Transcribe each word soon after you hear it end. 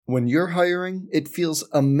When you're hiring, it feels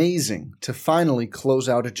amazing to finally close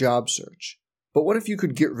out a job search. But what if you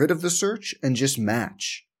could get rid of the search and just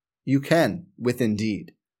match? You can with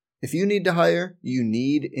Indeed. If you need to hire, you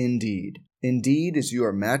need Indeed. Indeed is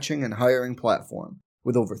your matching and hiring platform.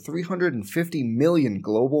 With over 350 million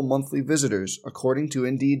global monthly visitors, according to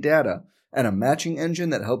Indeed data, and a matching engine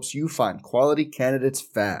that helps you find quality candidates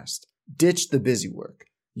fast. Ditch the busy work.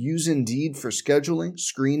 Use Indeed for scheduling,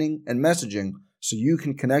 screening, and messaging so you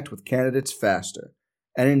can connect with candidates faster.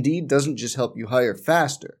 And Indeed doesn't just help you hire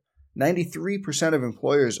faster. 93% of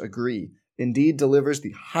employers agree Indeed delivers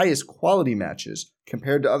the highest quality matches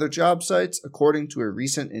compared to other job sites, according to a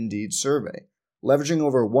recent Indeed survey. Leveraging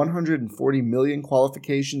over 140 million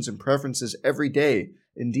qualifications and preferences every day,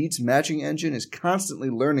 Indeed's matching engine is constantly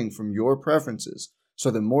learning from your preferences, so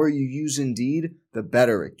the more you use Indeed, the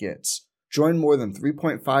better it gets. Join more than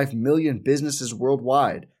 3.5 million businesses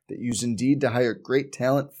worldwide that use Indeed to hire great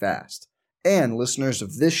talent fast. And listeners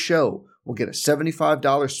of this show will get a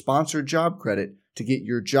 $75 sponsored job credit to get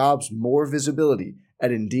your jobs more visibility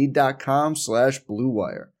at Indeed.com/Blue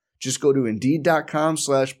Wire. Just go to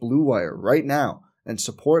Indeed.com/Blue Wire right now and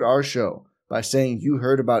support our show by saying you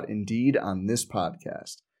heard about Indeed on this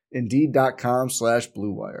podcast.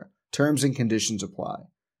 Indeed.com/Blue Wire. Terms and conditions apply.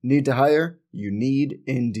 Need to hire? You need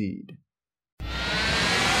Indeed.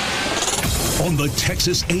 On the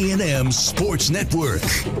Texas A&M Sports Network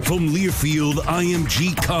from Learfield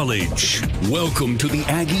IMG College. Welcome to the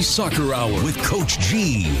Aggie Soccer Hour with Coach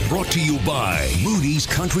G. Brought to you by Rudy's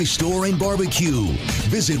Country Store and Barbecue.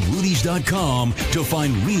 Visit Rudy's.com to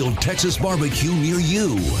find real Texas barbecue near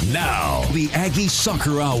you. Now, the Aggie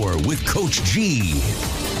Soccer Hour with Coach G.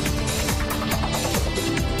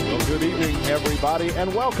 Well, good evening, everybody,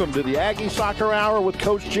 and welcome to the Aggie Soccer Hour with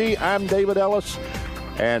Coach G. I'm David Ellis.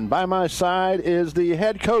 And by my side is the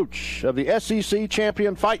head coach of the SEC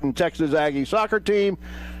champion fighting Texas Aggie soccer team,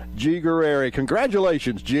 G. Guerreri.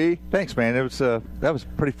 Congratulations, G. Thanks, man. That was a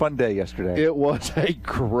pretty fun day yesterday. It was a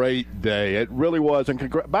great day. It really was.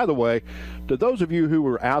 And by the way, to those of you who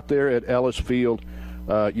were out there at Ellis Field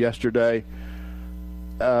yesterday,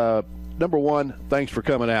 number one, thanks for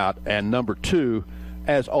coming out. And number two,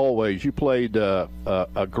 as always, you played a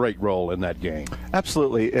great role in that game.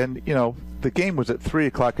 Absolutely. And, the game was at 3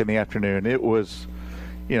 o'clock in the afternoon. It was,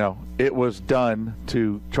 it was done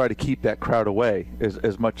to try to keep that crowd away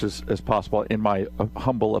as much as possible, in my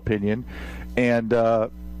humble opinion. And,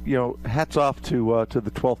 hats off to the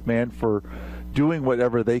 12th man for doing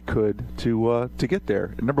whatever they could to get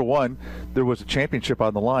there. Number one, there was a championship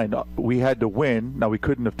on the line. We had to win. Now, we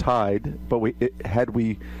couldn't have tied, but had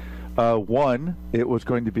we won, it was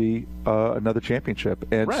going to be another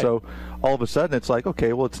championship. And right. So all of a sudden it's like,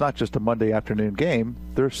 okay, well, it's not just a Monday afternoon game.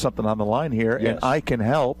 There's something on the line here, yes. And I can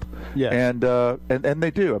help. Yes. And they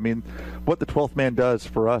do. I mean, what the 12th man does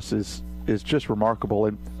for us is just remarkable.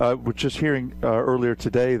 And we're just hearing earlier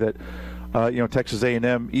today that Texas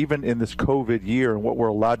A&M, even in this COVID year and what we're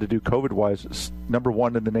allowed to do COVID-wise, is number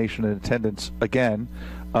one in the nation in attendance again.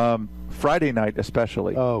 Friday night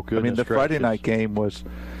especially. Oh, goodness. I mean, the Friday night game was...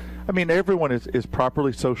 everyone is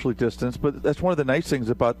properly socially distanced, but that's one of the nice things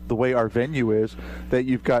about the way our venue is, that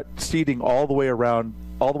you've got seating all the way around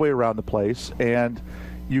the place, and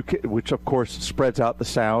which of course spreads out the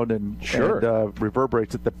sound and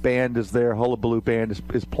reverberates it. The band is there, Hullabaloo band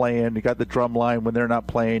is playing. You got the drum line when they're not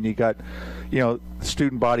playing. You got, the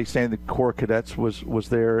student body standing. The Corps Cadets was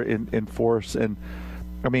there in force, and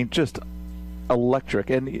just electric.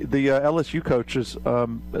 And the LSU coaches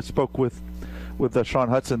spoke with Sean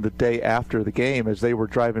Hudson the day after the game as they were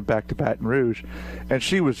driving back to Baton Rouge, and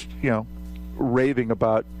she was, raving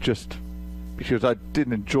about she goes, I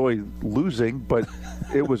didn't enjoy losing, but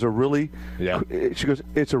it was a really, she goes,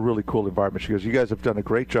 it's a really cool environment. She goes, you guys have done a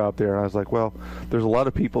great job there. And I was like, well, there's a lot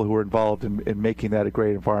of people who are involved in making that a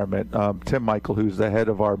great environment. Tim Michael, who's the head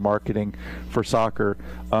of our marketing for soccer,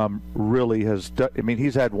 really has done,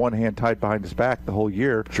 he's had one hand tied behind his back the whole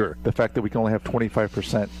year. Sure. The fact that we can only have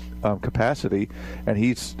 25% capacity, and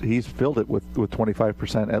he's filled it with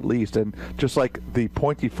 25% at least. And just like the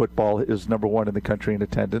pointy football is number one in the country in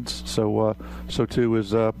attendance, so too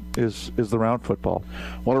is the round football.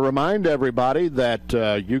 I want to remind everybody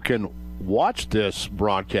that you can watch this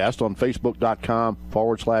broadcast on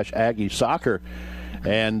Facebook.com/Aggie Soccer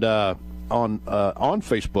and on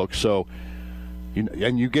Facebook. So,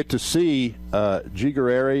 and you get to see G.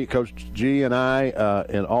 Guerreri, Coach G, and I,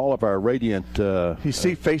 and all of our radiant. You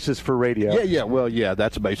see faces for radio. Yeah. Well, yeah,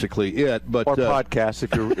 that's basically it. But or podcasts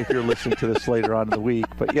if you're listening to this later on in the week.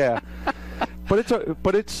 But yeah.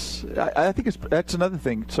 I think that's another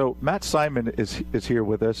thing. So Matt Simon is here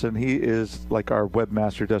with us, and he is like our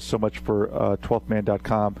webmaster, does so much for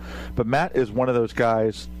 12thman.com. But Matt is one of those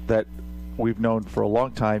guys that we've known for a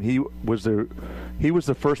long time. He was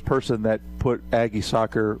the first person that put Aggie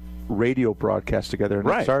Soccer radio broadcast together, and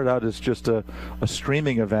it started out as just a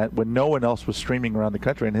streaming event when no one else was streaming around the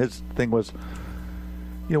country. And his thing was,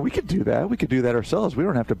 we could do that. We could do that ourselves. We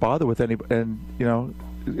don't have to bother with anybody. And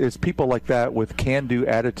it's people like that with can-do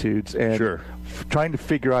attitudes and trying to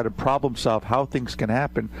figure out and problem solve how things can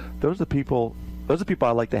happen. Those are the people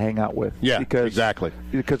I like to hang out with. Yeah, exactly.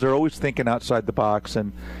 Because they're always thinking outside the box,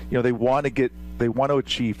 and they want to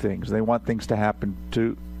achieve things. They want things to happen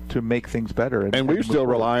to make things better. And we still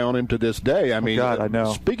rely on him to this day. I mean, I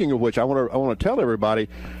know. Speaking of which, I want to tell everybody,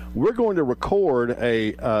 we're going to record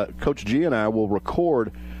Coach G and I will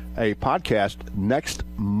record a podcast next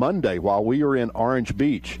Monday while we are in Orange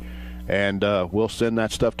Beach, and we'll send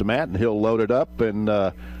that stuff to Matt, and he'll load it up and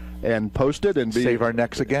post it and save our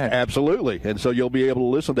necks again. Absolutely, and so you'll be able to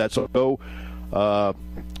listen to that. So go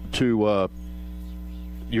to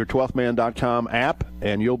your 12thman.com app,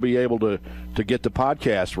 and you'll be able to get the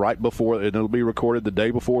podcast right before, and it'll be recorded the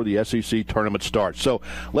day before the SEC tournament starts. So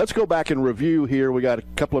let's go back and review here. We got a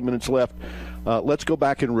couple of minutes left. Let's go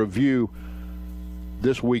back and review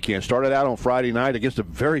this weekend. Started out on Friday night against a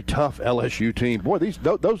very tough LSU team. Boy,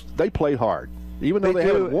 those they played hard. Even though they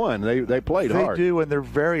haven't won, they played hard. They do, and they're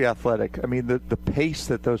very athletic. I mean, the pace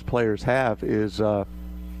that those players have is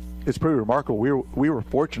pretty remarkable. We were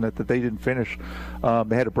fortunate that they didn't finish.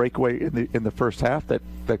 They had a breakaway in the first half that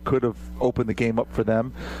could have opened the game up for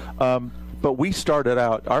them. But we started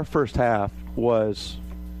out. Our first half was,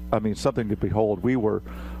 something to behold. We were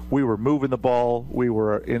moving the ball. We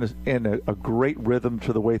were in a great rhythm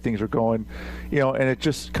to the way things are going, and it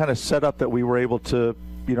just kind of set up that we were able to,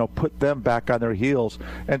 put them back on their heels,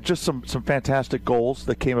 and just some fantastic goals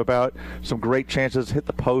that came about. Some great chances, hit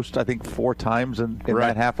the post, I think 4 times in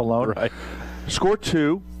that half alone. Right. Scored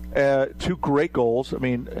 2 great goals. I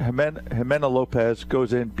mean, Jimena Lopez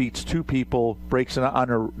goes in, beats 2 people, breaks on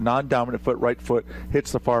her non-dominant foot, right foot,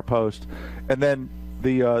 hits the far post, and then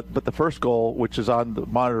but the first goal, which is on the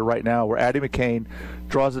monitor right now, where Addie McCain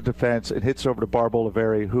draws the defense and hits over to Barb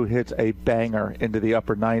Oliveri, who hits a banger into the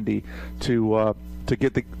upper 90 to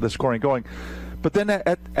get the scoring going. But then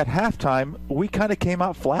at halftime, we kind of came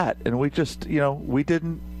out flat, and we just we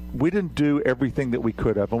didn't do everything that we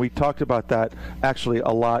could have, and we talked about that actually a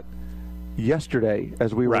lot yesterday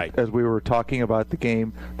as we were talking about the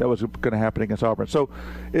game that was going to happen against Auburn. So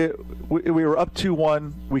we were up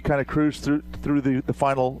 2-1. We kind of cruised through the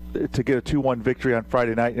final to get a 2-1 victory on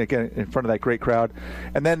Friday night, and again in front of that great crowd.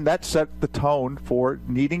 And then that set the tone for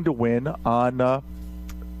needing to win on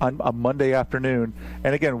a Monday afternoon.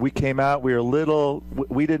 And again, we came out. We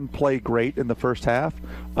didn't play great in the first half.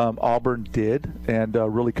 Auburn did, and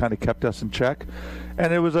really kind of kept us in check.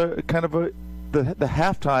 And it was a kind of the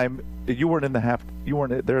halftime. You weren't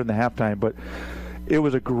there in the halftime, but it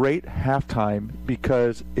was a great halftime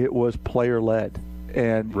because it was player led.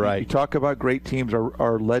 And you talk about great teams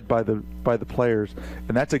are led by the players,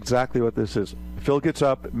 and that's exactly what this is. Phil gets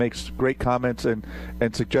up, makes great comments and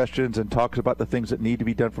suggestions, and talks about the things that need to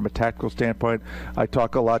be done from a tactical standpoint. I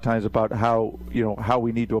talk a lot of times about how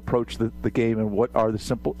we need to approach the game and what are the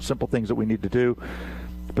simple things that we need to do.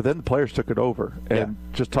 But then the players took it over, and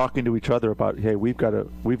just talking to each other about, hey, we've got to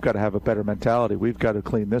have a better mentality. We've got to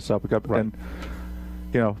clean this up. And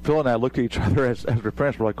Phil and I looked at each other as we're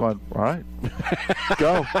friends. We're like going, all right,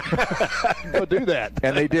 go do that.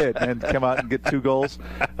 And they did, and come out and get 2 goals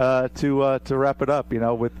to wrap it up.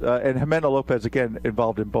 With and Jimena Lopez again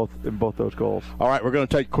involved in both those goals. All right, we're going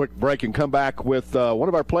to take a quick break and come back with one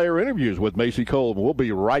of our player interviews with Macy Cole. We'll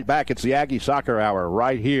be right back. It's the Aggie Soccer Hour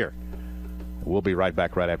right here. We'll be right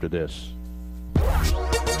back right after this.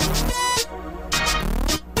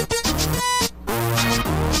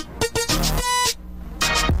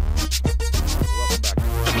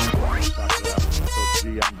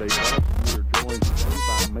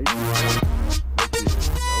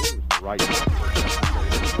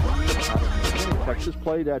 Texas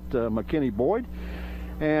played at McKinney Boyd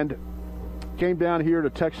and came down here to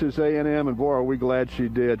Texas A&M, and boy, are we glad she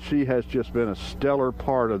did. She has just been a stellar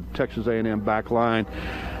part of the Texas A&M back line,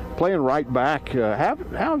 playing right back. How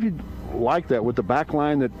have you liked that with the back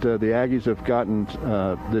line that the Aggies have gotten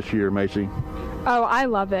this year, Macy? Oh, I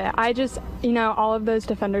love it. I just, all of those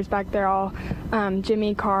defenders back there, all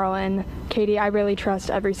Jimmy, Carl, and Katie, I really trust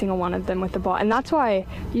every single one of them with the ball. And that's why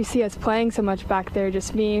you see us playing so much back there,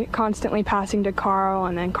 just me constantly passing to Carl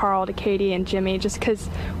and then Carl to Katie and Jimmy, just because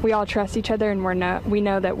we all trust each other and we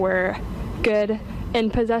know that we're good in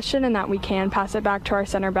possession and that we can pass it back to our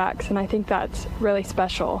center backs, and I think that's really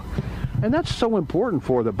special. And that's so important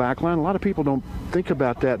for the back line. A lot of people don't think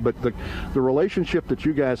about that, but the relationship that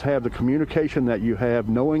you guys have, the communication that you have,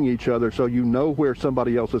 knowing each other so you know where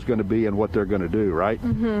somebody else is going to be and what they're going to do, right?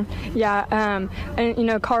 Mm-hmm. Yeah, and, you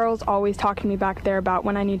know, Carl's always talking to me back there about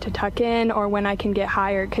when I need to tuck in or when I can get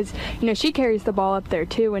higher because, you know, she carries the ball up there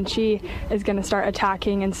too when she is going to start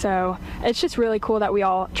attacking, and so it's just really cool that we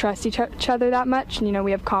all trust each other that much, and, you know,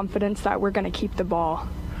 we have confidence that we're going to keep the ball.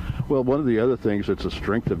 Well, one of the other things that's a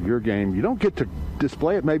strength of your game, you don't get to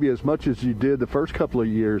display it maybe as much as you did the first couple of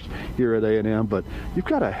years here at A&M, but you've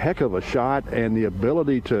got a heck of a shot and the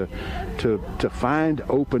ability to find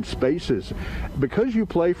open spaces. Because you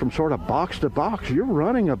play from sort of box to box, you're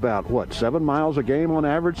running about, 7 miles a game on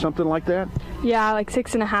average, something like that? Yeah, like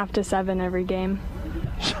 6.5 to 7 every game.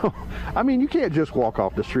 So, I mean, you can't just walk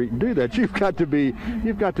off the street and do that. You've got to be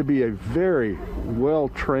a very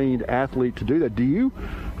well-trained athlete to do that.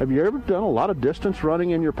 Have you ever done a lot of distance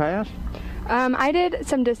running in your past? I did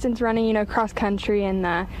some distance running, you know, cross country and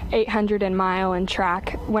the 800 and mile and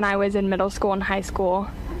track when I was in middle school and high school.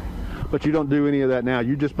 But you don't do any of that now.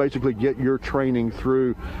 You just basically get your training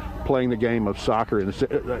through playing the game of soccer and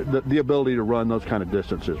the ability to run those kind of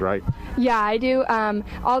distances, right? Yeah, I do.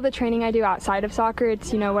 All the training I do outside of soccer,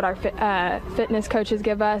 it's, you know, what our fitness coaches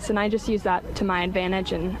give us, and I just use that to my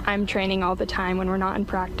advantage, and I'm training all the time when we're not in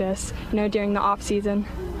practice, you know, during the off season.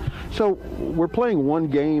 So we're playing one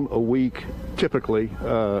game a week typically.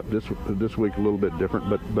 This week a little bit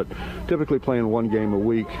different, but typically playing one game a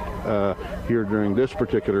week here during this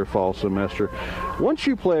particular fall semester. Once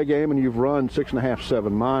you play a game and you've run 6.5,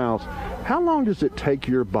 7 miles, how long does it take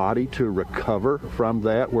your body to recover from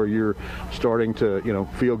that, where you're starting to, you know,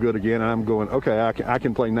 feel good again? And I'm going, okay, I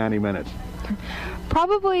can play 90 minutes.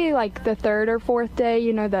 Probably like the third or fourth day.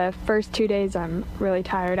 You know, the first 2 days I'm really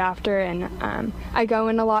tired after, and I go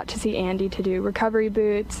in a lot to see Andy to do recovery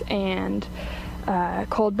boots and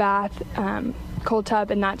cold bath, cold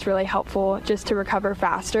tub, and that's really helpful just to recover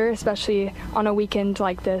faster, especially on a weekend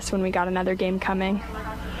like this when we got another game coming.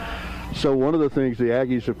 So one of the things, the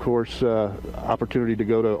Aggies, of course, opportunity to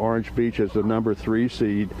go to Orange Beach as the number 3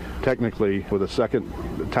 seed, technically with a second,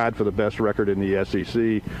 tied for the best record in the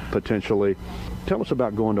SEC, potentially. Tell us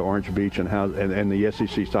about going to Orange Beach and how and the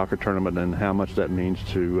SEC soccer tournament and how much that means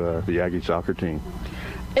to the Aggie soccer team.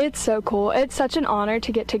 It's so cool. It's such an honor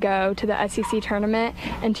to get to go to the SEC tournament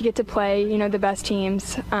and to get to play, you know, the best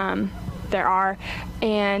teams there are,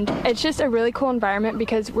 and it's just a really cool environment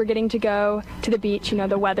because we're getting to go to the beach. You know,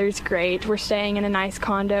 the weather's great, we're staying in a nice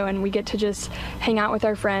condo, and we get to just hang out with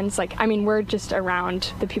our friends. Like, I mean, we're just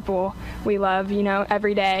around the people we love, you know,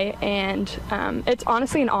 every day, and it's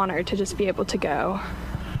honestly an honor to just be able to go.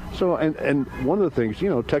 So, and one of the things, you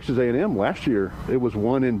know, Texas A&M last year, it was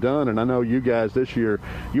one and done, and I know you guys this year,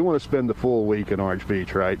 you want to spend the full week in Orange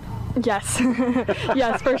Beach, right? Yes.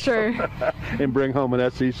 Yes, for sure. And bring home an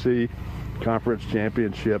SEC Conference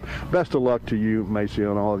Championship. Best of luck to you, Macy,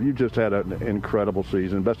 and all of you. Just had an incredible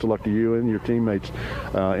season. Best of luck to you and your teammates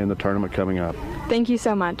in the tournament coming up. Thank you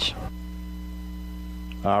so much.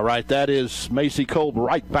 All right, that is Macy Kolb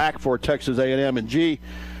right back for Texas A&M. And G,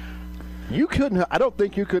 you couldn't. I don't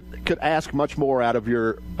think you could ask much more out of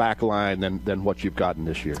your back line than what you've gotten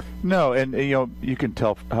this year. No, and you know, you can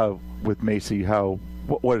tell how with Macy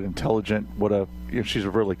what an intelligent, she's a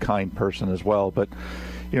really kind person as well. But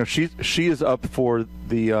you know, she is up for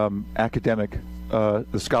the academic,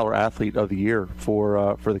 the Scholar Athlete of the Year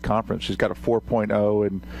for the conference. She's got a 4.0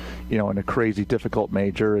 and, you know, in a crazy difficult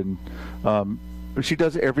major, and she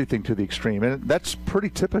does everything to the extreme, and that's pretty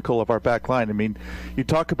typical of our back line. I mean, you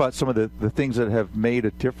talk about some of the things that have made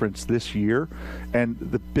a difference this year, and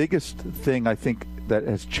the biggest thing I think that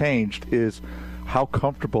has changed is how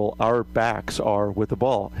comfortable our backs are with the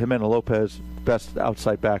ball. Jimena Lopez, best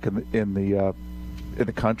outside back in the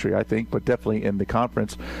country, I think, but definitely in the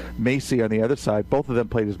conference. Macy on the other side, both of them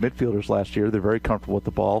played as midfielders last year. They're very comfortable with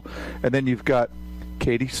the ball. And then you've got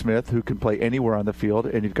Katie Smith, who can play anywhere on the field,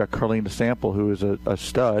 and you've got Carlina Sample, who is a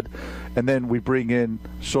stud. And then we bring in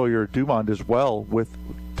Sawyer Dumond as well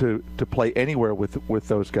to play anywhere with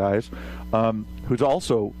those guys, who's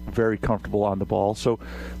also very comfortable on the ball. So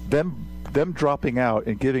them dropping out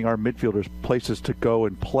and giving our midfielders places to go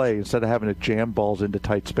and play instead of having to jam balls into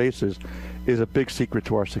tight spaces is a big secret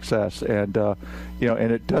to our success. And you know,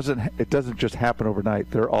 and it doesn't just happen overnight.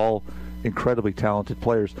 They're all incredibly talented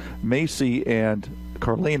players. Macy and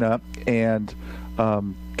Carlina and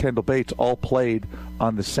Kendall Bates all played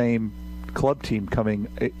on the same club team coming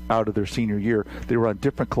out of their senior year. They were on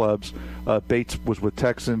different clubs. Bates was with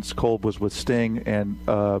Texans, Kolb was with Sting, and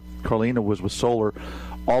Carlina was with Solar.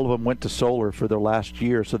 All of them went to Solar for their last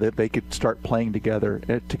year so that they could start playing together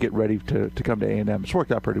to get ready to come to A&M. It's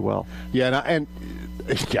worked out pretty well. Yeah, and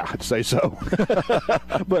I'd say so.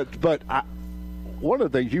 but one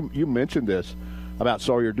of the things you mentioned this about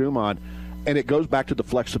Sawyer Dumont, and it goes back to the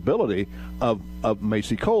flexibility of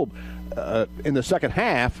Macy Kolb. In the second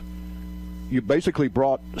half, you basically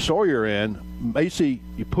brought Sawyer in. Macy,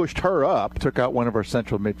 you pushed her up, took out one of our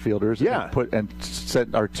central midfielders, and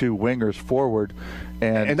sent our two wingers forward,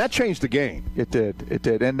 and that changed the game. It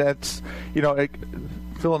did, and that's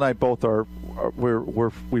Phil and I both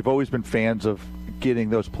we've always been fans of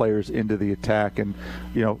getting those players into the attack, and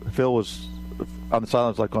Phil was on the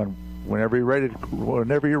sidelines like going, Whenever you're ready,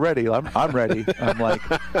 I'm ready. I'm like,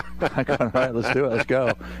 all right, let's do it, let's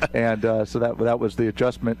go. And so that was the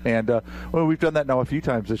adjustment. And we've done that now a few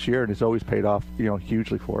times this year, and it's always paid off,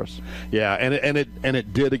 hugely for us. Yeah, and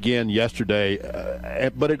it did again yesterday.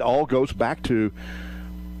 But it all goes back to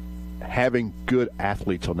having good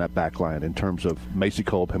athletes on that back line in terms of Macy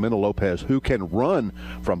Kolb, Jimena Lopez, who can run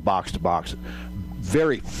from box to box,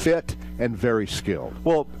 very fit and very skilled.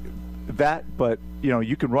 Well, but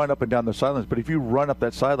you can run up and down the sidelines, but if you run up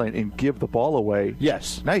that sideline and give the ball away,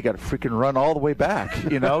 yes, now you got to freaking run all the way back,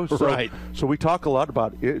 Right. So we talk a lot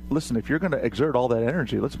about it. Listen, if you're going to exert all that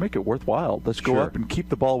energy, let's make it worthwhile. Let's go up and keep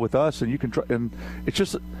the ball with us, and you can try. And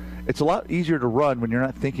it's a lot easier to run when you're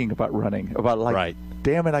not thinking about running, right.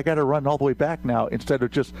 Damn it, I got to run all the way back now, instead of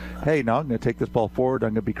just, hey, now I'm going to take this ball forward. I'm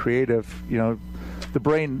going to be creative. The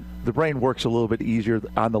brain works a little bit easier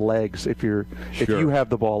on the legs if you have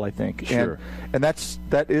the ball, I think. Sure. And that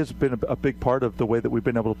has been a big part of the way that we've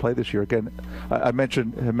been able to play this year. Again, I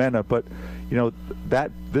mentioned Jimena, but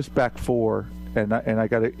this back four, and I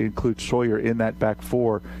got to include Sawyer in that back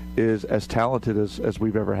four, is as talented as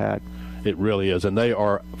we've ever had. It really is, and they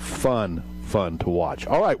are fun to watch.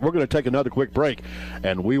 All right, we're going to take another quick break,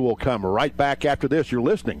 and we will come right back after this. You're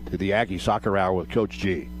listening to the Aggie Soccer Hour with Coach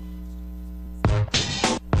G.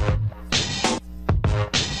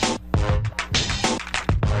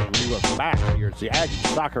 We look back. Here's the Aggie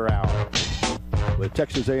Soccer Hour with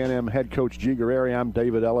Texas A&M head coach G. Guerreri. I'm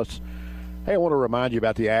David Ellis. Hey, I want to remind you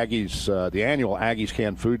about the Aggies, the annual Aggies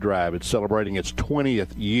Can Food Drive. It's celebrating its 20th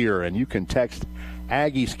year, and you can text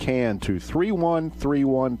Aggies Can to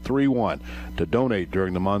 313131 to donate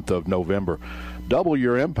during the month of November. Double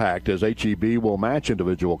your impact, as HEB will match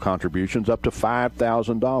individual contributions up to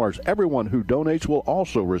 $5,000. Everyone who donates will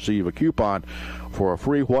also receive a coupon for a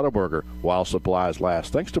free Whataburger while supplies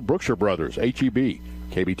last. Thanks to Brookshire Brothers, HEB,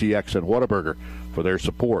 KBTX, and Whataburger for their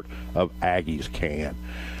support of Aggies Can.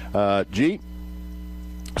 G,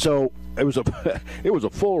 so it was a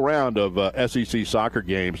full round of SEC soccer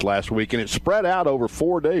games last week, and it spread out over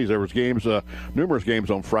 4 days. There was numerous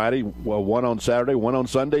games on Friday, one on Saturday, one on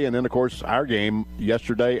Sunday, and then of course our game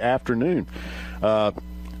yesterday afternoon.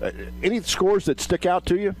 Any scores that stick out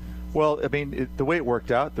to you? Well, I mean, the way it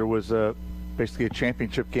worked out, there was basically a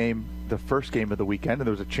championship game the first game of the weekend, and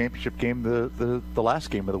there was a championship game the last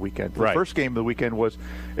game of the weekend. The first game of the weekend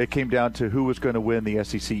came down to who was going to win the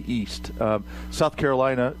SEC East. South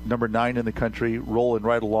Carolina, number 9 in the country, rolling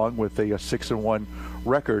right along with a 6-1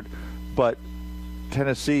 record, but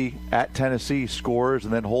Tennessee scores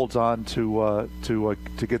and then holds on to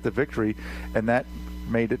get the victory, and that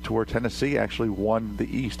made it to where Tennessee actually won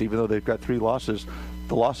the East, even though they've got 3 losses.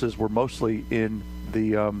 The losses were mostly in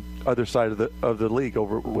the other side of the league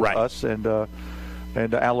over with us and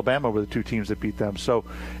Alabama were the 2 teams that beat them. So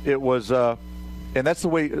it was, and that's the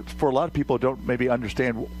way for a lot of people who don't maybe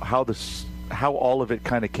understand how all of it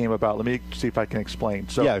kind of came about. Let me see if I can explain.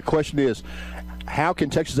 So the question is, how can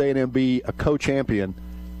Texas A&M be a co-champion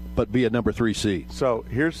but be a number 3 seed? So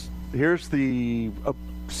here's the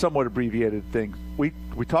somewhat abbreviated thing. We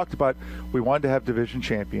talked about we wanted to have division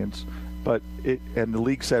champions. But the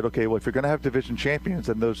league said, okay, well, if you're going to have division champions,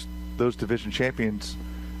 then those division champions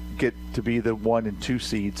get to be the 1 and 2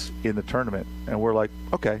 seeds in the tournament. And we're like,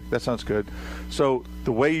 okay, that sounds good. So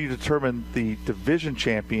the way you determine the division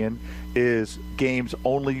champion is games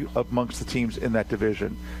only amongst the teams in that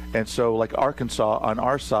division. And so, like Arkansas on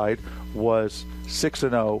our side was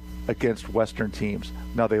 6-0 against Western teams.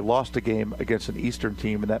 Now they lost a game against an Eastern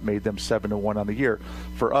team, and that made them 7-1 on the year.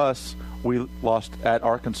 For us, we lost at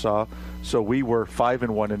Arkansas, so we were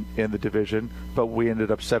 5-1 in the division, but we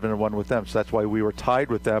ended up 7-1 with them. So that's why we were tied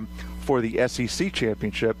with them for the SEC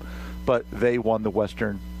championship, but they won the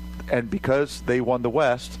Western. And because they won the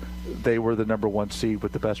West, they were the number 1 seed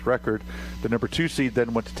with the best record. The number 2 seed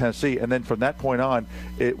then went to Tennessee, and then from that point on,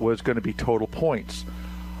 it was going to be total points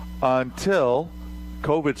until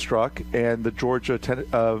COVID struck and the Georgia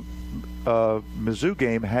Mizzou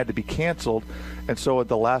game had to be canceled. And so at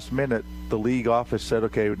the last minute, the league office said,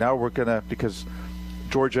 okay, now we're going to, because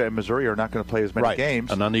Georgia and Missouri are not going to play as many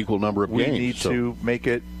games. An unequal number of games. We need to make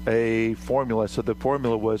it a formula. So the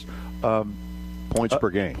formula was points per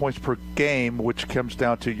game. Points per game, which comes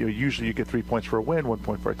down to, usually you get 3 points for a win, 1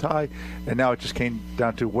 point for a tie. And now it just came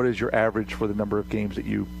down to what is your average for the number of games that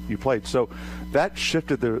you played. So that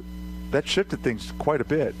shifted things quite a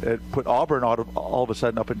bit. It put Auburn all of a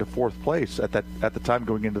sudden up into 4th place at the time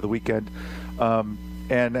going into the weekend.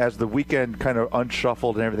 And as the weekend kind of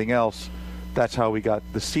unshuffled and everything else, that's how we got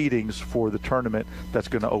the seedings for the tournament that's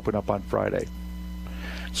going to open up on Friday.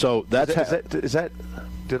 So that's is that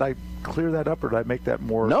did I clear that up, or did I make that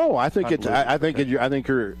more? No, I think it's. I think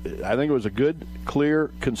it was a good,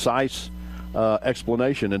 clear, concise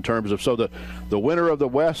explanation in terms of, so the winner of the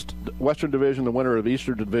Western Division, the winner of the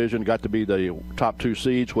Eastern Division got to be the top 2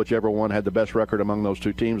 seeds, whichever one had the best record among those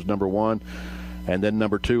 2 teams, number 1. And then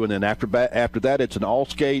number 2, and then after that, it's an all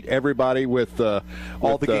skate. Everybody with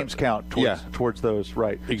all the games count towards those,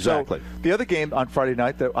 right? Exactly. So the other game on Friday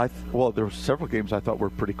night there were several games I thought were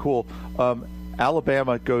pretty cool.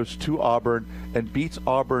 Alabama goes to Auburn and beats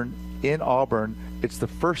Auburn in Auburn. It's the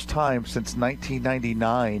first time since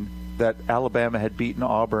 1999 that Alabama had beaten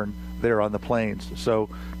Auburn there on the Plains. So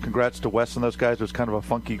congrats to Wes and those guys. It was kind of a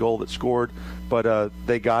funky goal that scored, but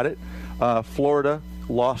they got it. Florida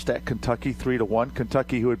lost at Kentucky 3-1.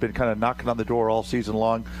 Kentucky, who had been kind of knocking on the door all season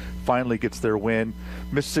long, finally gets their win.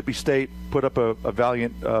 Mississippi State put up a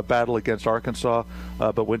valiant battle against Arkansas,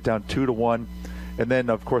 but went down 2-1. And then,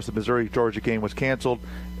 of course, the Missouri-Georgia game was canceled.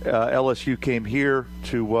 LSU came here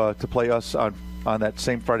to play us on that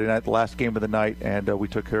same Friday night, the last game of the night, and we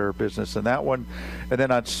took care of business in that one. And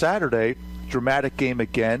then on Saturday, dramatic game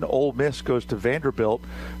again. Ole Miss goes to Vanderbilt.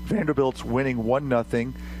 Vanderbilt's winning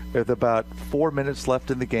 1-0. With about 4 minutes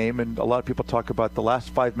left in the game, and a lot of people talk about the last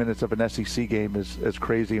 5 minutes of an SEC game as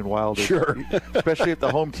crazy and wild. Sure. Especially if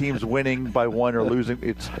the home team's winning by 1 or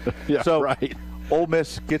losing. Right. Ole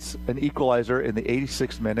Miss gets an equalizer in the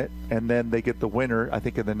 86th minute, and then they get the winner, I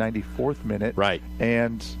think, in the 94th minute. Right.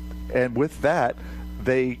 And with that,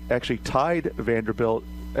 they actually tied Vanderbilt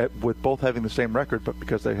with both having the same record, but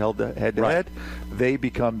because they held head-to-head, they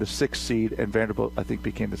become the 6th seed, and Vanderbilt, I think,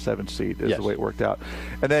 became the 7th seed, is the way it worked out.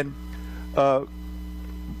 And then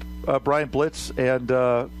Brian Blitz and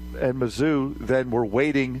Mizzou then were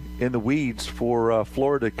waiting in the weeds for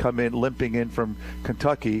Florida to come in, limping in from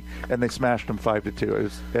Kentucky, and they smashed them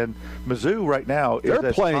 5-2. And Mizzou right now is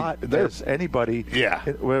as hot as anybody. Yeah.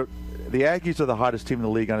 The Aggies are the hottest team in the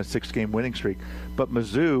league on a 6-game winning streak, but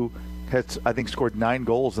Mizzou has, I think, scored 9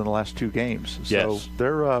 goals in the last 2 games. So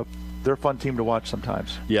they're a fun team to watch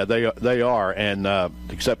sometimes. Yeah, they are, and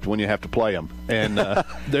except when you have to play them. And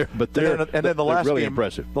they're the last really game,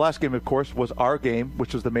 impressive. The last game, of course, was our game,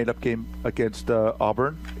 which was the made-up game against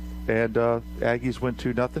Auburn, and Aggies win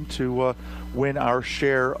 2-0 to win our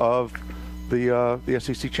share of the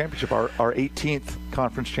SEC championship, our 18th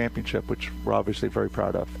conference championship, which we're obviously very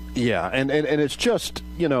proud of. Yeah, and it's just,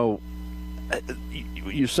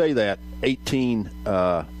 you say that 18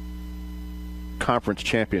 conference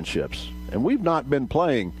championships, and we've not been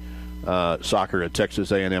playing soccer at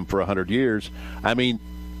Texas A&M for 100 years. I mean,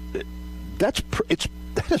 that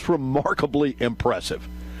is remarkably impressive.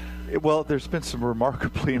 Well, there's been some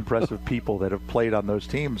remarkably impressive people that have played on those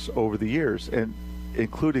teams over the years, and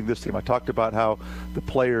including this team. I talked about how the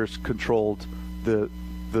players controlled the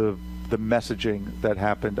messaging that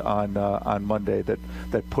happened on Monday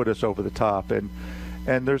that put us over the top, and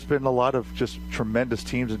there's been a lot of just tremendous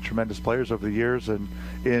teams and tremendous players over the years, and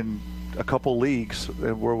in a couple leagues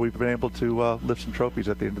where we've been able to lift some trophies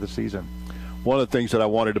at the end of the season. One of the things that I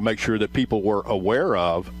wanted to make sure that people were aware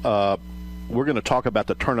of, we're going to talk about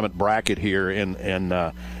the tournament bracket here in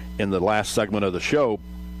the last segment of the show,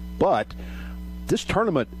 but this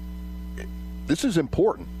tournament, this is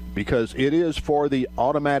important because it is for the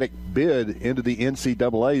automatic bid into the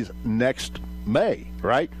NCAA's next May,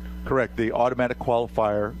 right? Correct. The automatic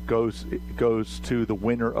qualifier goes to the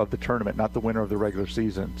winner of the tournament, not the winner of the regular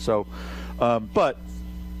season. So, but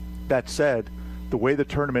that said, the way the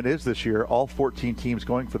tournament is this year, all 14 teams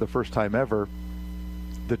going for the first time ever,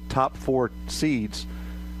 the top 4 seeds,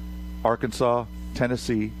 Arkansas,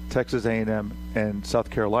 Tennessee, Texas A&M, and South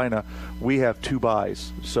Carolina, we have 2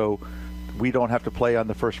 byes. So we don't have to play on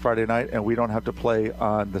the first Friday night, and we don't have to play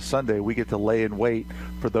on the Sunday. We get to lay in wait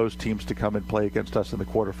for those teams to come and play against us in the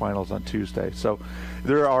quarterfinals on Tuesday. So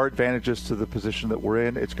there are advantages to the position that we're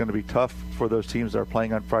in. It's going to be tough for those teams that are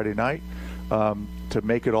playing on Friday night to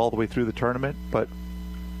make it all the way through the tournament, but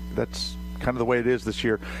that's kind of the way it is this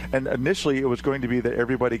year. And initially it was going to be that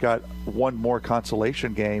everybody got one more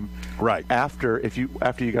consolation game right after you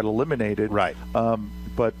got eliminated, right.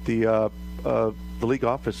 But the league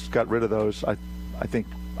office got rid of those. I think,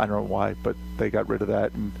 I don't know why, but they got rid of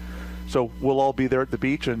that, and so we'll all be there at the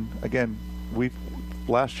beach. And again,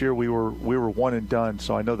 last year we were one and done,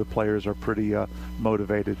 so I know the players are pretty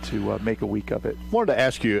motivated to make a week of it. Wanted to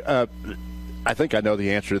ask you, I think I know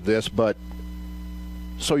the answer to this, but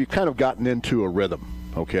so you've kind of gotten into a rhythm,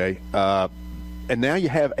 okay? And now you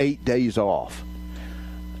have 8 days off.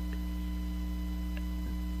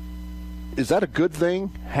 Is that a good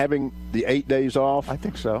thing, having the 8 days off? I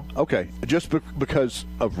think so. Okay, just because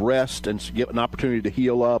of rest and get an opportunity to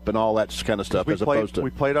heal up and all that kind of stuff, we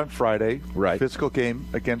played on Friday, right? Physical game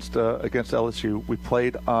against LSU. We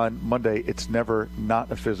played on Monday. It's never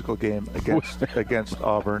not a physical game against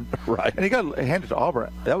Auburn, right? And he got handed to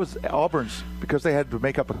Auburn. That was Auburn's, because they had to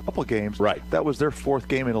make up a couple games. Right. That was their fourth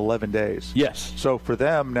game in 11 days. Yes. So for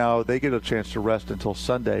them now, they get a chance to rest until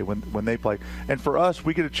Sunday when they play, and for us,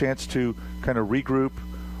 we get a chance to kind of regroup,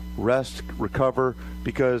 rest, recover,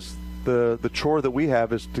 because the chore that we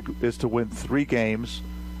have is to win 3 games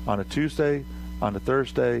on a Tuesday, on a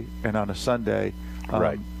Thursday, and on a Sunday,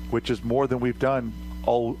 right? Which is more than we've done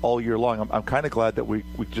all year long. I'm kind of glad that we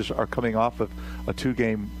just are coming off of a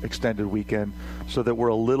 2-game extended weekend, so that we're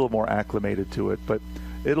a little more acclimated to it. But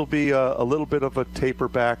it'll be a little bit of a taper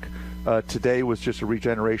back. Today was just a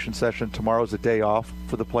regeneration session. Tomorrow's a day off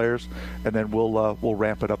for the players, and then we'll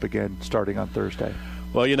ramp it up again starting on Thursday.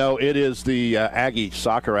 Well, it is the Aggie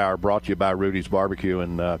Soccer Hour, brought to you by Rudy's Barbecue,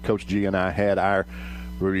 and Coach G and I had our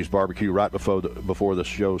Rudy's Barbecue right before the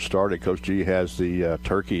show started. Coach G has the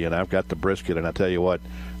turkey, and I've got the brisket, and I tell you what,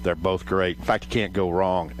 they're both great. In fact, you can't go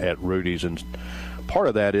wrong at Rudy's, and part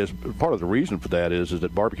of the reason for that is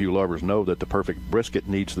that barbecue lovers know that the perfect brisket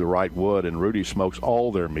needs the right wood, and Rudy smokes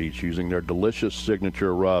all their meats using their delicious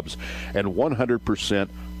signature rubs and 100%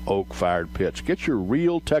 oak-fired pits. Get your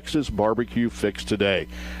real Texas barbecue fix today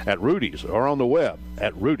at Rudy's or on the web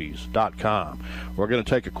at rudys.com. We're going to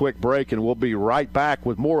take a quick break, and we'll be right back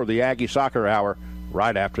with more of the Aggie Soccer Hour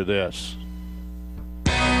right after this.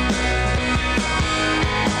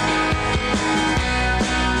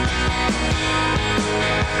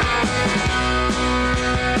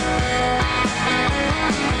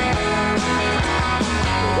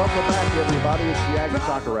 Welcome back, everybody. It's the Aggie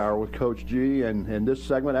Soccer Hour with Coach G, and in this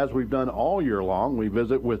segment, as we've done all year long, we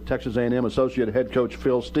visit with Texas A&M Associate Head Coach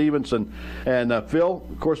Phil Stevenson. And Phil,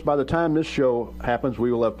 of course, by the time this show happens,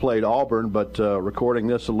 we will have played Auburn, but recording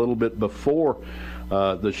this a little bit before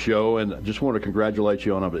the show, and I just want to congratulate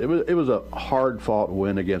you on it. It was a hard-fought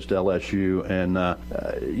win against LSU,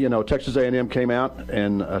 and Texas A&M came out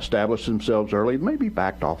and established themselves early, maybe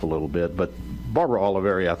backed off a little bit, but Barbara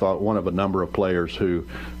Oliveri, I thought, one of a number of players who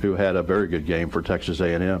had a very good game for Texas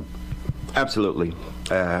A&M. Absolutely.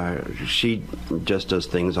 She just does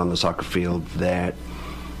things on the soccer field that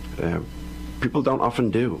people don't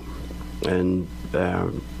often do. And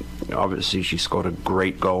obviously she scored a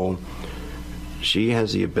great goal. She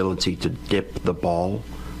has the ability to dip the ball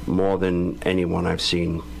more than anyone I've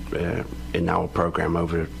seen in our program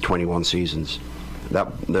over 21 seasons.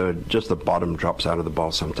 Just the bottom drops out of the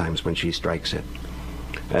ball sometimes when she strikes it.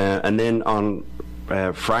 And then on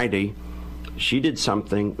Friday, she did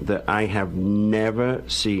something that I have never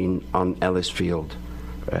seen on Ellis Field.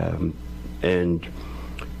 And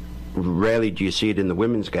rarely do you see it in the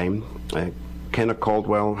women's game. Kenna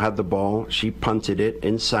Caldwell had the ball. She punted it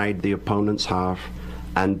inside the opponent's half,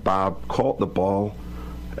 and Barb caught the ball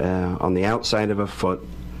on the outside of her foot,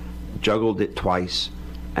 juggled it twice,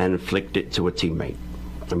 and flicked it to a teammate.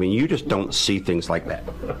 I mean, you just don't see things like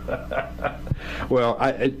that. Well,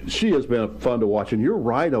 she has been fun to watch, and you're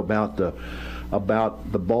right about the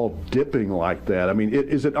ball dipping like that. I mean,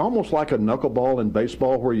 is it almost like a knuckleball in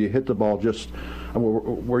baseball where you hit the ball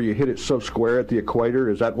where you hit it so square at the equator?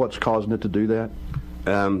 Is that what's causing it to do that?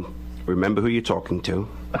 Remember who you're talking to.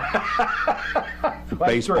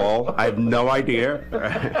 Baseball, I have no idea.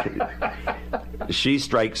 She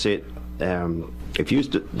strikes it. If you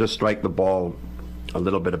just strike the ball a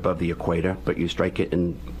little bit above the equator, but you strike it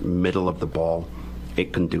in middle of the ball,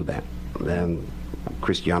 it can do that.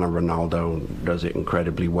 Cristiano Ronaldo does it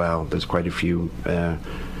incredibly well. There's quite a few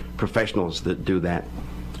professionals that do that,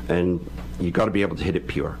 and you got to be able to hit it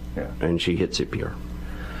pure. Yeah. And she hits it pure.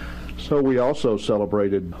 So we also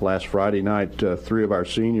celebrated last Friday night 3 of our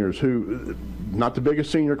seniors who, not the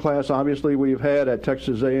biggest senior class obviously we've had at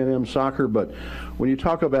Texas A&M soccer, but when you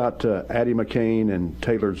talk about Addie McCain and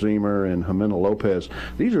Taylor Zemer and Jimena Lopez,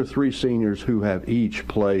 these are 3 seniors who have each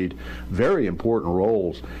played very important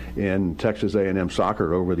roles in Texas A&M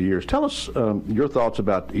soccer over the years. Tell us your thoughts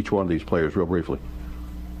about each one of these players real briefly.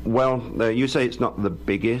 Well, you say it's not the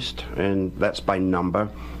biggest, and that's by number.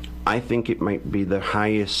 I think it might be the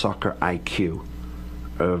highest soccer IQ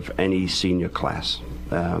of any senior class.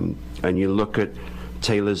 And you look at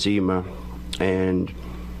Taylor Zemer, and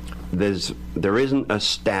there isn't a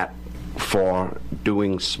stat for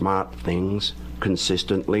doing smart things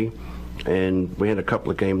consistently. And we had a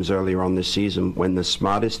couple of games earlier on this season when the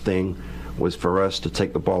smartest thing was for us to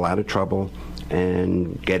take the ball out of trouble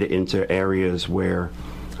and get it into areas where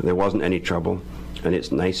there wasn't any trouble. And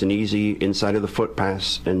it's nice and easy inside of the foot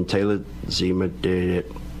pass, and Taylor Zemer did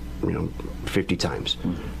it 50 times.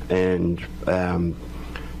 And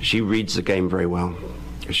she reads the game very well.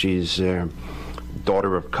 She's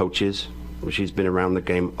daughter of coaches. She's been around the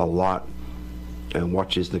game a lot and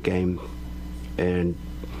watches the game. And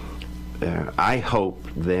I hope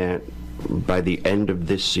that by the end of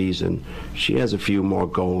this season, she has a few more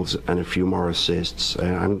goals and a few more assists.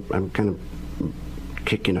 I'm kind of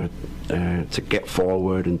kicking her to get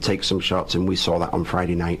forward and take some shots, and we saw that on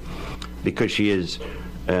Friday night because she is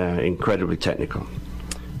incredibly technical.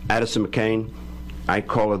 Addison McCain, I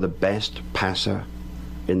call her the best passer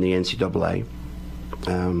in the NCAA.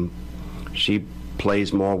 She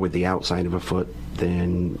plays more with the outside of her foot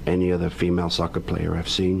than any other female soccer player I've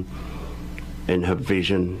seen. And her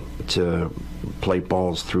vision to play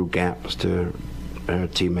balls through gaps to her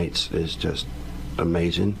teammates is just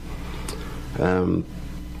amazing. And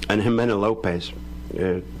Jimena Lopez,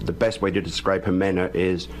 the best way to describe Jimena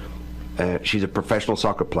is she's a professional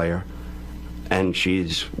soccer player, and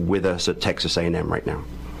she's with us at Texas A&M right now.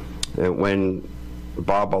 When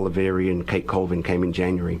Bob Oliveri and Kate Colvin came in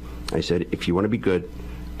January, I said, if you want to be good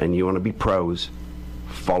and you want to be pros,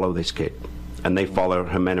 follow this kid. And they follow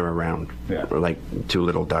Jimena around like 2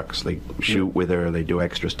 little ducks. They shoot with her, they do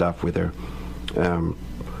extra stuff with her.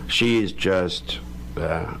 She is just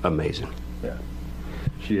amazing. Yeah.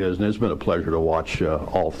 She is, and it's been a pleasure to watch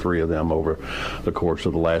all 3 of them over the course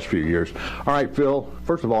of the last few years. All right, Phil,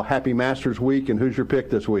 first of all, happy Masters Week, and who's your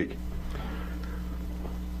pick this week?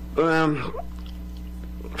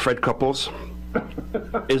 Fred Couples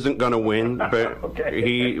isn't going to win, but okay.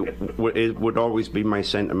 He would always be my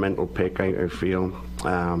sentimental pick, I feel.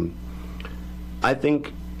 I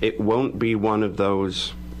think it won't be one of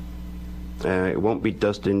those. It won't be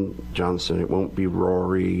Dustin Johnson. It won't be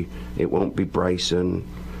Rory. It won't be Bryson.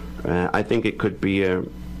 I think it could be a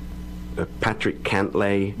Patrick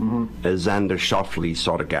Cantlay, a Xander Schauffele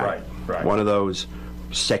sort of guy. Right. One of those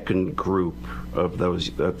second group of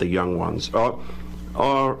the young ones, or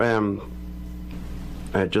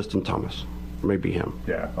Justin Thomas, maybe him.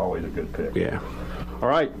 Yeah, always a good pick. Yeah. All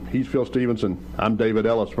right, he's Phil Stevenson. I'm David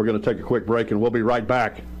Ellis. We're going to take a quick break, and we'll be right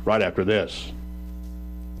back right after this.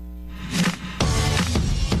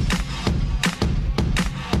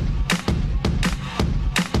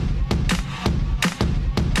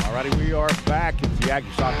 We are back. It's the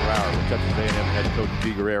Aggie Soccer Hour with Texas A&M head coach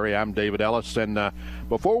G. Guerrieri. I'm David Ellis, and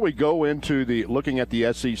before we go into looking at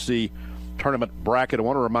the SEC tournament bracket, I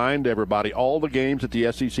want to remind everybody all the games at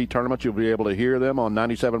the SEC tournament, you'll be able to hear them on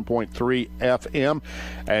 97.3 FM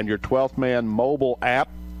and your 12th Man mobile app.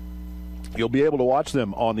 You'll be able to watch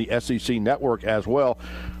them on the SEC network as well.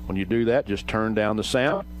 When you do that, just turn down the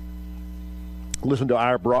sound. Listen to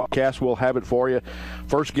our broadcast. We'll have it for you.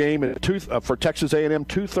 First game for Texas A&M,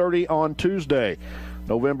 2:30 on Tuesday,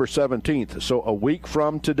 November 17th. So a week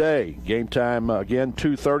from today. Game time, again,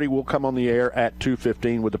 2:30. We'll come on the air at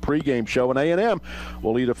 2:15 with the pregame show. And A&M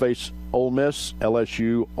will either face Ole Miss,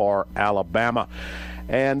 LSU, or Alabama.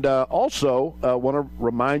 And also, want to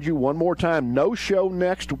remind you one more time, no show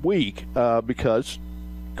next week because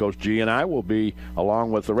Coach G and I will be,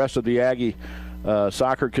 along with the rest of the Aggie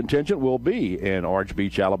soccer contingent, will be in Orange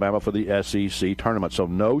Beach, Alabama for the SEC tournament. So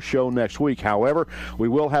no show next week. However, we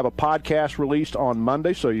will have a podcast released on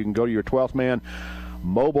Monday, so you can go to your 12th Man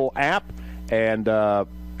mobile app, and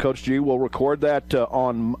Coach G will record that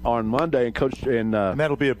on Monday, and and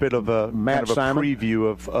that'll be a bit of a preview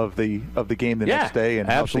of the game the next day, and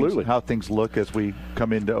how things look as we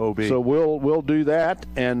come into OB. So we'll do that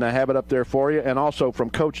and have it up there for you. And also from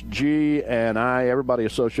Coach G and I, everybody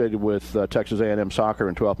associated with Texas A&M Soccer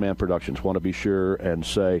and 12th Man Productions, want to be sure and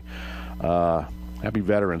say Happy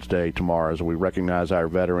Veterans Day tomorrow as we recognize our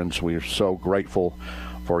veterans. We are so grateful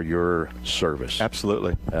for for your service.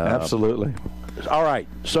 Absolutely. Absolutely. All right.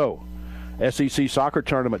 So, SEC soccer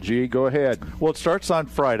tournament. G, go ahead. Well, it starts on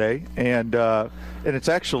Friday, and it's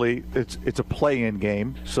actually it's a play-in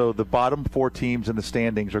game. So the bottom 4 teams in the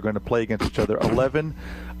standings are going to play against each other.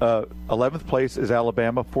 11th place is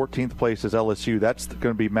Alabama. 14th place is LSU. That's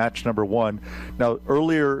going to be match number 1. Now,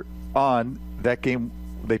 earlier on that game,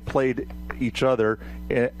 they played each other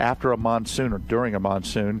after a monsoon or during a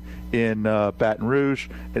monsoon in Baton Rouge.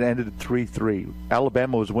 It ended at 3-3.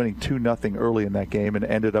 Alabama was winning 2-0 early in that game and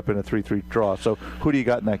ended up in a 3-3 draw. So who do you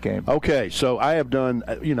got in that game? Okay, so I have done,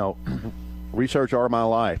 research all my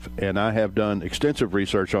life, and I have done extensive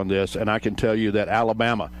research on this, and I can tell you that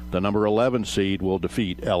Alabama, the number 11 seed, will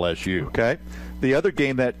defeat LSU. Okay. The other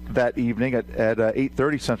game that evening at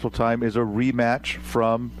 8:30 Central Time is a rematch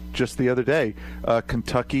from just the other day,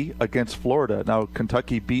 Kentucky against Florida. Now,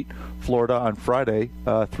 Kentucky beat Florida on Friday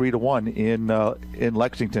 3-1 in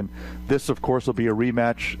Lexington. This, of course, will be a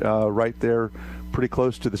rematch right there, pretty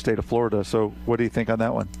close to the state of Florida. So what do you think on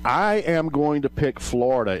that one? I am going to pick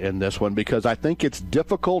Florida in this one because I think it's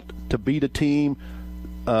difficult to beat a team,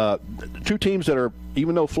 2 teams that are,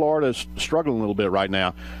 even though Florida's struggling a little bit right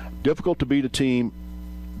now, difficult to beat a team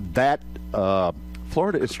that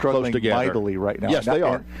Florida is struggling mightily right now. Yes, they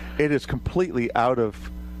are. It is completely out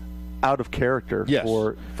of character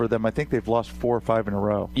for them. I think they've lost 4 or 5 in a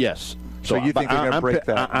row. Yes. So you think they're going to break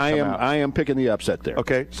that? I am picking the upset there.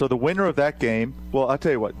 Okay, so the winner of that game, well, I'll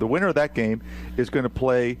tell you what, the winner of that game is going to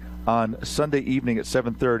play on Sunday evening at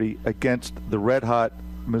 7:30 against the red-hot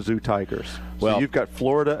Mizzou Tigers. So you've got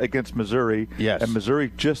Florida against Missouri, and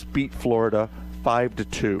Missouri just beat Florida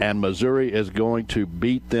 5-2. And Missouri is going to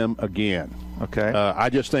beat them again. Okay. I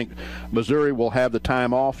just think Missouri will have the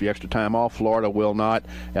time off, the extra time off. Florida will not,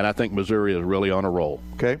 and I think Missouri is really on a roll.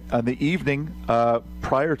 Okay. On the evening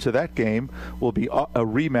prior to that game will be a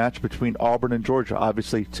rematch between Auburn and Georgia.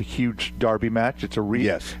 Obviously, it's a huge derby match. It's a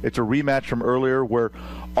rematch from earlier where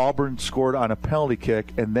Auburn scored on a penalty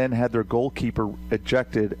kick and then had their goalkeeper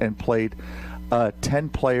ejected and played 10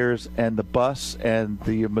 players and the bus and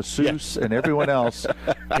the masseuse and everyone else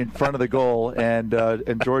in front of the goal, and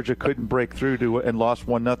Georgia couldn't break through and lost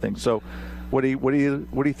 1-0. So, what do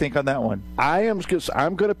you think on that one? I'm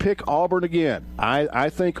going to pick Auburn again. I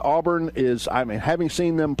think Auburn is. I mean, having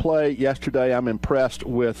seen them play yesterday, I'm impressed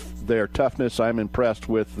with their toughness. I'm impressed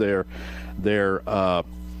with their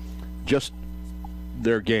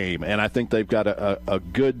game, and I think they've got a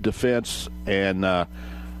good defense, and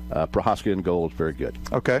Prohaska in goal is very good.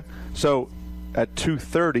 Okay, so at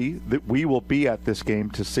 2:30, we will be at this game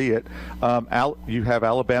to see it. You have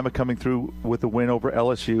Alabama coming through with a win over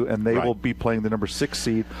LSU, and they will be playing the number 6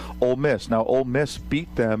 seed, Ole Miss. Now, Ole Miss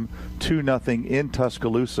beat them 2-0 in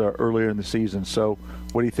Tuscaloosa earlier in the season. So,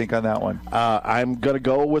 what do you think on that one? I'm going to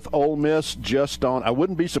go with Ole Miss I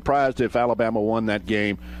wouldn't be surprised if Alabama won that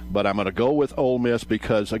game, but I'm going to go with Ole Miss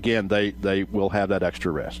because, again, they will have that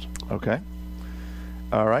extra rest. Okay.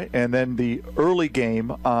 All right, and then the early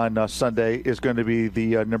game on Sunday is going to be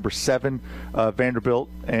the number 7 Vanderbilt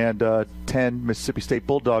and 10 Mississippi State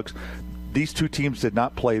Bulldogs. These 2 teams did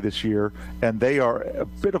not play this year, and they are a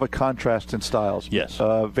bit of a contrast in styles. Yes.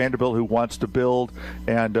 Vanderbilt, who wants to build,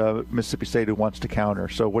 and Mississippi State, who wants to counter.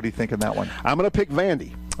 So what do you think on that one? I'm going to pick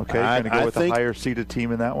Vandy. Okay, you're going to go with a higher-seeded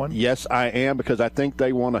team in that one? Yes, I am, because I think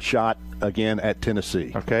they want a shot again at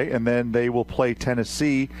Tennessee. Okay, and then they will play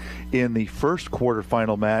Tennessee in the first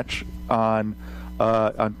quarterfinal match on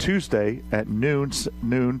Tuesday at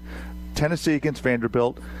noon. Tennessee against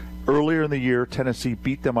Vanderbilt. Earlier in the year, Tennessee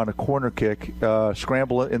beat them on a corner kick,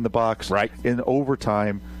 scramble in the box in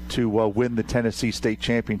overtime to win the Tennessee State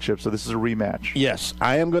Championship. So this is a rematch. Yes,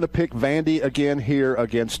 I am going to pick Vandy again here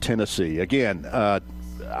against Tennessee. Again,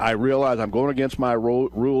 I realize I'm going against my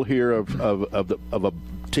rule here of a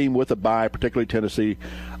team with a bye, particularly Tennessee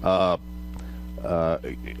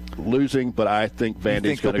losing, but I think Vandy's going to come back. You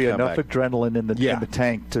think there'll be enough adrenaline in the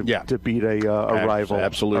tank to beat a rival?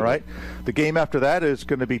 Absolutely. All right. The game after that is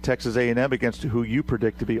going to be Texas A&M against who you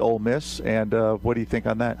predict to be Ole Miss, and what do you think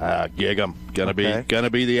on that? Gig 'em. Gonna be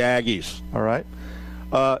the Aggies. All right.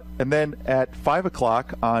 And then at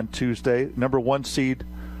 5:00 on Tuesday, number 1 seed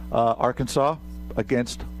Arkansas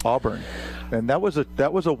against Auburn, and that was a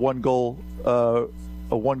one goal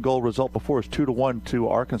result before. It was 2-1 to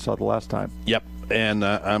Arkansas the last time. Yep. And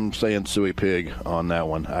I'm saying Suey Pig on that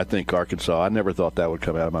one. I think Arkansas. I never thought that would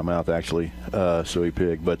come out of my mouth, actually, Suey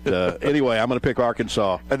Pig. But anyway, I'm going to pick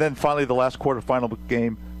Arkansas. And then finally, the last quarterfinal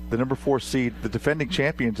game, the number 4 seed, the defending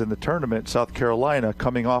champions in the tournament, South Carolina,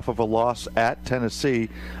 coming off of a loss at Tennessee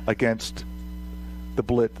against the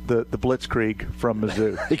Blitzkrieg from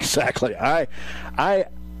Mizzou. Exactly.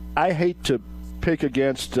 I hate to pick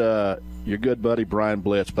against your good buddy Brian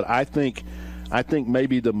Blitz, but I think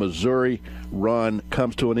maybe the Missouri run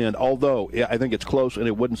comes to an end. Although I think it's close, and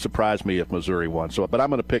it wouldn't surprise me if Missouri won. But I'm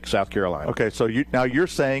going to pick South Carolina. Okay, so you're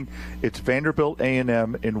saying it's Vanderbilt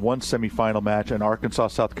A&M in one semifinal match and Arkansas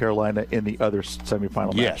South Carolina in the other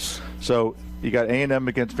semifinal match. Yes. So you got A&M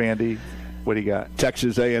against Vandy. What do you got?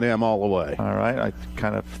 Texas A&M all the way. All right, I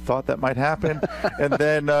kind of thought that might happen. And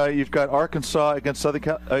then you've got Arkansas against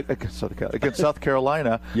against South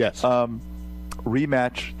Carolina. Yes.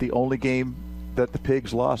 Rematch, the only game that the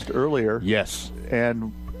Pigs lost earlier. Yes.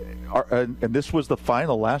 And this was the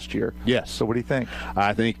final last year. Yes. So what do you think?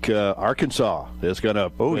 I think Arkansas is going to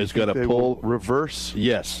pull reverse.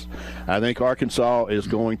 Yes. I think Arkansas is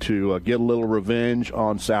going to get a little revenge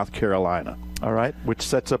on South Carolina. All right, which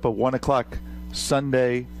sets up a 1:00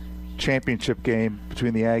 Sunday championship game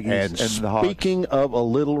between the Aggies and the Hawks. Speaking of a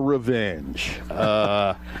little revenge,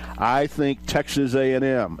 I think Texas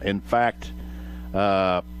A&M. In fact,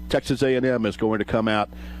 Texas A&M is going to come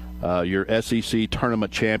out your SEC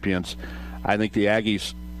tournament champions. I think the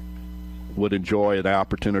Aggies would enjoy an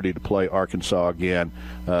opportunity to play Arkansas again.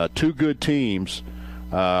 Two good teams,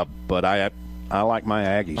 but I like my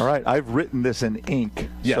Aggies. All right, I've written this in ink,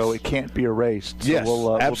 yes. So it can't be erased. So yes,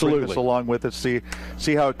 we'll absolutely. bring this along with us,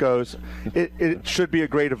 see how it goes. It should be a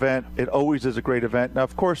great event. It always is a great event. Now,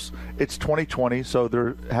 of course, it's 2020, so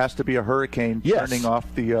there has to be a hurricane turning off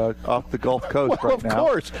the Gulf Coast right now. Of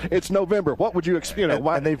course, it's November. What would you expect?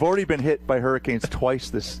 And they've already been hit by hurricanes twice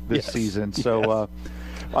this season. So.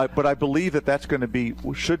 Yes. But I believe that's going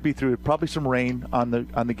to should be through probably some rain on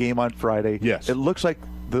the game on Friday. Yes. It looks like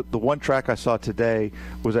the one track I saw today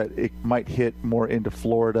was that it might hit more into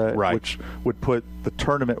Florida, right, which would put the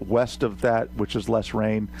tournament west of that, which is less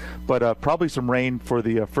rain. But probably some rain for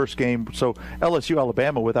the first game. So LSU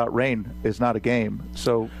Alabama without rain is not a game.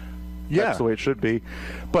 So that's the way it should be.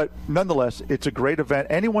 But nonetheless, it's a great event.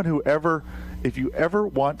 Anyone if you ever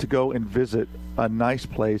want to go and visit a nice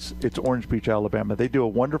place, it's Orange Beach, Alabama. They do a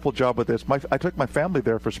wonderful job with this. I took my family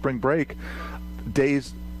there for spring break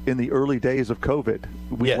days in the early days of COVID.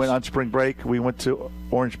 We went on spring break. We went to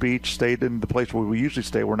Orange Beach, stayed in the place where we usually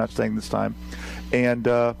stay. We're not staying this time. And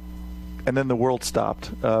then the world stopped.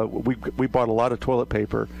 We bought a lot of toilet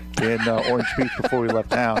paper in Orange Beach before we left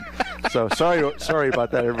town. So sorry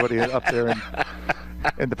about that, everybody up there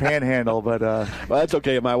in the Panhandle, but well, that's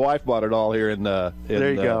okay. My wife bought it all here in there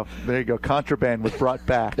you go. Contraband was brought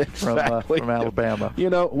back exactly. from Alabama. You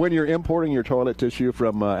know, when you're importing your toilet tissue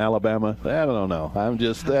from Alabama, I don't know. I'm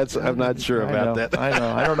not sure about that. I know.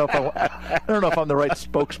 I don't know if I'm the right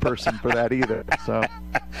spokesperson for that either.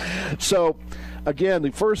 So again,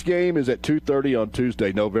 the first game is at 2:30 on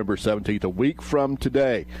Tuesday, November 17th, a week from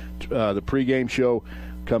today. The pregame show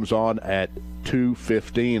comes on at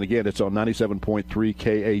 2:15. Again, it's on 97.3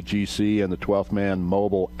 KAGC and the 12th Man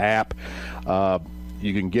mobile app.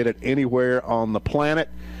 You can get it anywhere on the planet,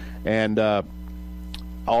 and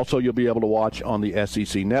also you'll be able to watch on the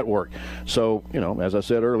SEC network. So, as I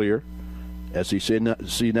said earlier, SEC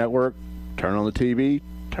network, turn on the TV,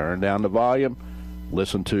 turn down the volume,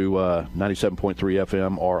 listen to 97.3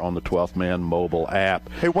 FM or on the 12th Man mobile app.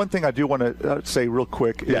 Hey, one thing I do want to say real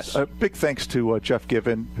quick is a big thanks to Jeff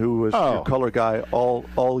Given, who was your color guy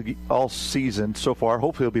all season so far.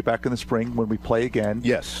 Hopefully he'll be back in the spring when we play again.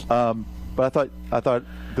 Yes. But I thought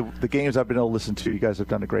the games I've been able to listen to, you guys have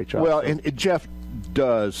done a great job. Well, and Jeff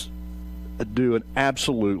does do an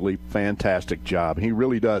absolutely fantastic job. He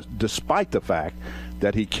really does, despite the fact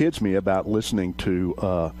that he kids me about listening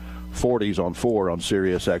to 40s on 4 on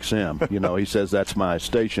Sirius XM. He says that's my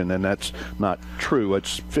station, and that's not true.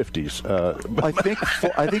 It's 50s.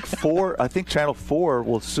 I think Channel 4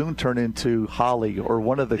 will soon turn into Holly or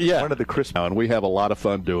one of the Christmas. And we have a lot of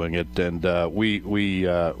fun doing it, and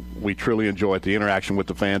we truly enjoy it. The interaction with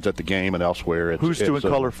the fans at the game and elsewhere. Who's doing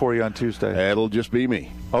color for you on Tuesday? It'll just be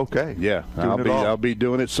me. Okay. Yeah, I'll be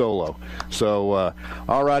doing it solo. So,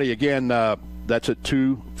 all righty, again. That's at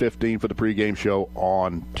 2:15 for the pregame show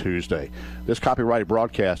on Tuesday. This copyrighted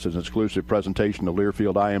broadcast is an exclusive presentation of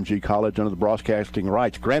Learfield IMG College under the broadcasting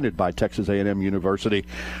rights granted by Texas A&M University.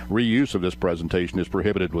 Reuse of this presentation is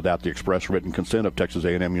prohibited without the express written consent of Texas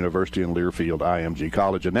A&M University and Learfield IMG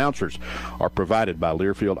College. Announcers are provided by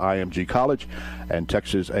Learfield IMG College and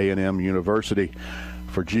Texas A&M University.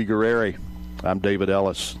 For G. Guerreri, I'm David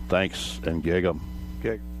Ellis. Thanks, and gig 'em.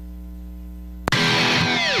 Gig.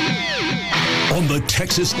 on the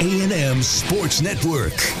Texas A&M Sports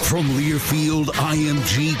Network from Learfield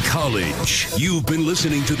IMG College. You've been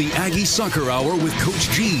listening to the Aggie Soccer Hour with Coach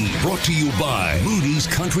G, brought to you by Moody's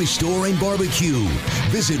Country Store and Barbecue.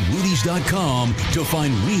 Visit Moody's.com to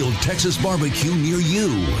find real Texas barbecue near you.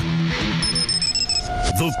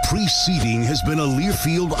 The preceding has been a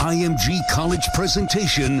Learfield IMG College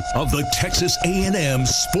presentation of the Texas A&M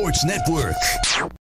Sports Network.